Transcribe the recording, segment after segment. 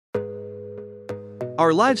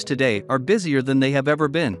Our lives today are busier than they have ever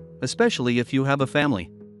been, especially if you have a family.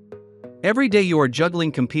 Every day you are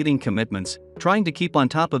juggling competing commitments, trying to keep on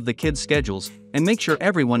top of the kids' schedules, and make sure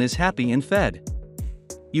everyone is happy and fed.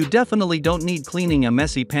 You definitely don't need cleaning a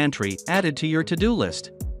messy pantry added to your to-do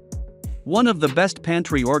list. One of the best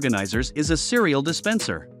pantry organizers is a cereal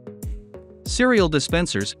dispenser. Cereal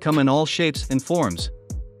dispensers come in all shapes and forms.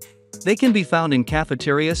 They can be found in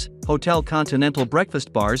cafeterias, hotel continental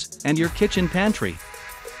breakfast bars, and your kitchen pantry.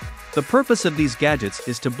 The purpose of these gadgets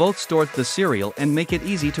is to both store the cereal and make it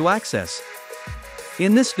easy to access.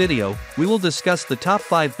 In this video, we will discuss the top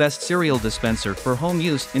 5 best cereal dispenser for home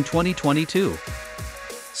use in 2022.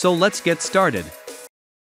 So let's get started.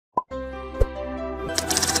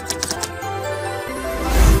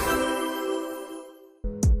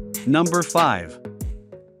 Number 5.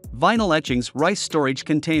 Vinyl Etchings Rice Storage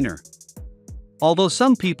Container. Although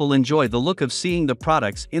some people enjoy the look of seeing the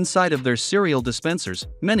products inside of their cereal dispensers,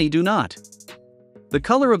 many do not. The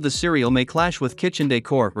color of the cereal may clash with kitchen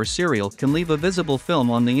decor, or cereal can leave a visible film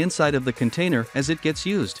on the inside of the container as it gets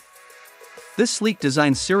used. This sleek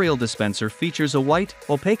design cereal dispenser features a white,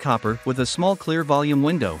 opaque hopper with a small clear volume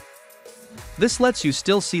window. This lets you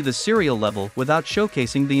still see the cereal level without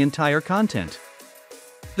showcasing the entire content.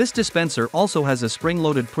 This dispenser also has a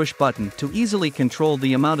spring-loaded push button to easily control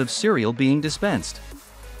the amount of cereal being dispensed.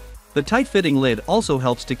 The tight-fitting lid also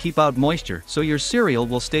helps to keep out moisture so your cereal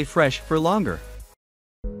will stay fresh for longer.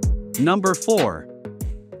 Number 4.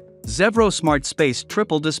 Zevro Smart Space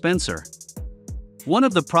Triple Dispenser. One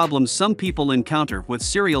of the problems some people encounter with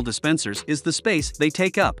cereal dispensers is the space they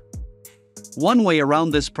take up. One way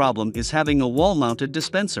around this problem is having a wall-mounted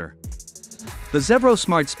dispenser. The Zevro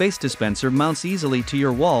Smart Space Dispenser mounts easily to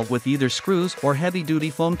your wall with either screws or heavy-duty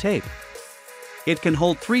foam tape. It can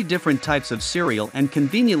hold 3 different types of cereal and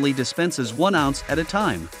conveniently dispenses 1 ounce at a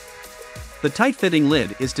time. The tight-fitting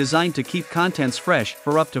lid is designed to keep contents fresh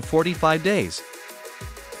for up to 45 days.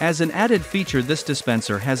 As an added feature, this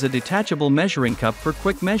dispenser has a detachable measuring cup for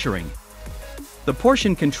quick measuring. The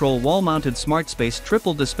portion control wall-mounted Smart Space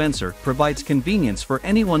Triple Dispenser provides convenience for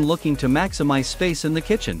anyone looking to maximize space in the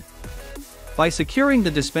kitchen. By securing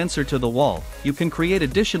the dispenser to the wall, you can create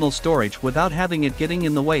additional storage without having it getting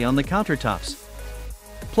in the way on the countertops.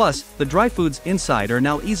 Plus, the dry foods inside are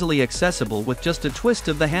now easily accessible with just a twist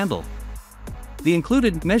of the handle. The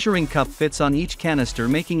included measuring cup fits on each canister,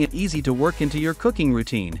 making it easy to work into your cooking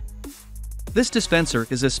routine. This dispenser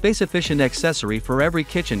is a space-efficient accessory for every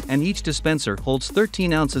kitchen, and each dispenser holds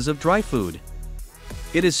 13 ounces of dry food.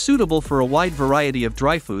 It is suitable for a wide variety of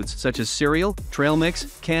dry foods such as cereal, trail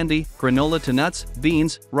mix, candy, granola to nuts,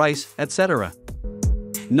 beans, rice, etc.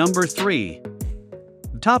 Number 3.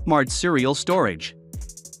 Vtopmart Cereal Storage.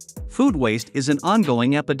 Food waste is an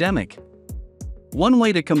ongoing epidemic. One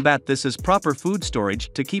way to combat this is proper food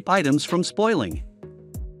storage to keep items from spoiling.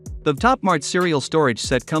 The Vtopmart cereal storage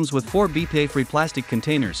set comes with 4 BPA-free plastic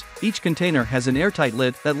containers. Each container has an airtight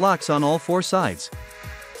lid that locks on all 4 sides.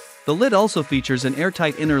 The lid also features an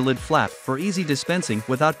airtight inner lid flap for easy dispensing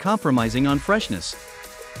without compromising on freshness.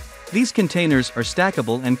 These containers are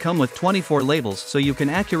stackable and come with 24 labels so you can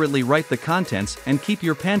accurately write the contents and keep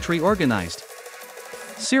your pantry organized.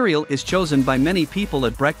 Cereal is chosen by many people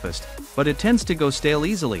at breakfast, but it tends to go stale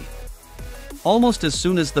easily. Almost as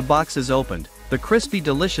soon as the box is opened, the crispy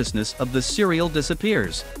deliciousness of the cereal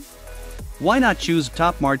disappears. Why not choose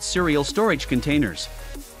Vtopmart cereal storage containers?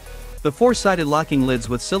 The 4-sided locking lids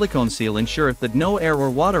with silicone seal ensure that no air or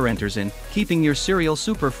water enters in, keeping your cereal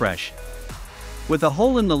super fresh. With a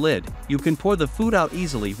hole in the lid, you can pour the food out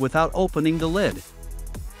easily without opening the lid.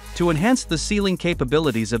 To enhance the sealing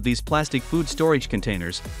capabilities of these plastic food storage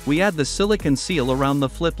containers, we add the silicone seal around the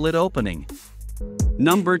flip lid opening.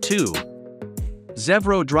 Number 2.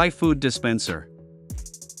 Zevro Dry Food Dispenser.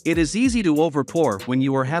 It is easy to overpour when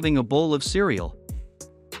you are having a bowl of cereal.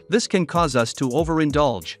 This can cause us to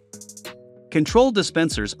overindulge. Controlled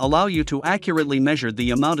dispensers allow you to accurately measure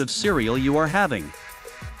the amount of cereal you are having.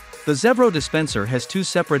 The Zevro dispenser has 2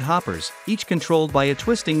 separate hoppers, each controlled by a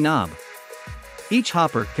twisting knob. Each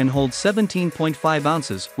hopper can hold 17.5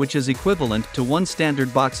 ounces, which is equivalent to 1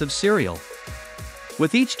 standard box of cereal.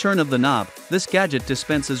 With each turn of the knob, this gadget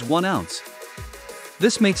dispenses 1 ounce.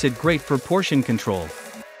 This makes it great for portion control.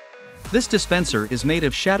 This dispenser is made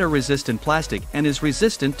of shatter-resistant plastic and is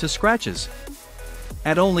resistant to scratches.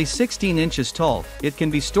 At only 16 inches tall, it can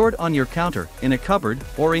be stored on your counter, in a cupboard,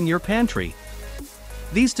 or in your pantry.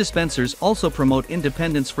 These dispensers also promote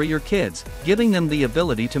independence for your kids, giving them the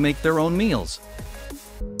ability to make their own meals.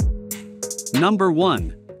 Number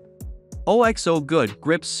 1. OXO Good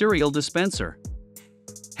Grip Cereal Dispenser.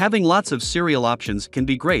 Having lots of cereal options can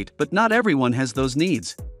be great, but not everyone has those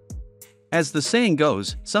needs. As the saying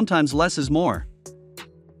goes, sometimes less is more.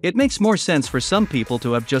 It makes more sense for some people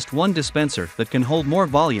to have just one dispenser that can hold more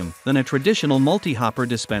volume than a traditional multi-hopper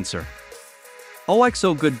dispenser.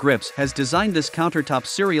 OXO Good Grips has designed this countertop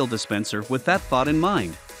cereal dispenser with that thought in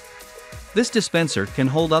mind. This dispenser can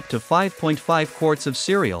hold up to 5.5 quarts of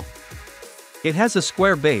cereal. It has a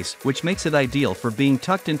square base, which makes it ideal for being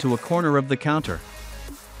tucked into a corner of the counter.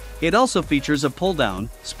 It also features a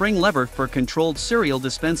pull-down, spring lever for controlled cereal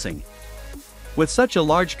dispensing. With such a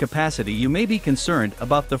large capacity, you may be concerned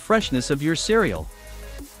about the freshness of your cereal.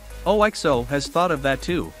 OXO has thought of that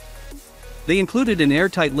too. They included an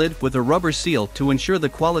airtight lid with a rubber seal to ensure the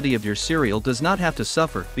quality of your cereal does not have to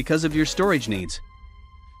suffer because of your storage needs.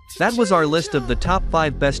 That was our list of the top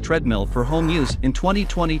 5 best treadmill for home use in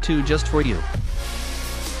 2022 just for you.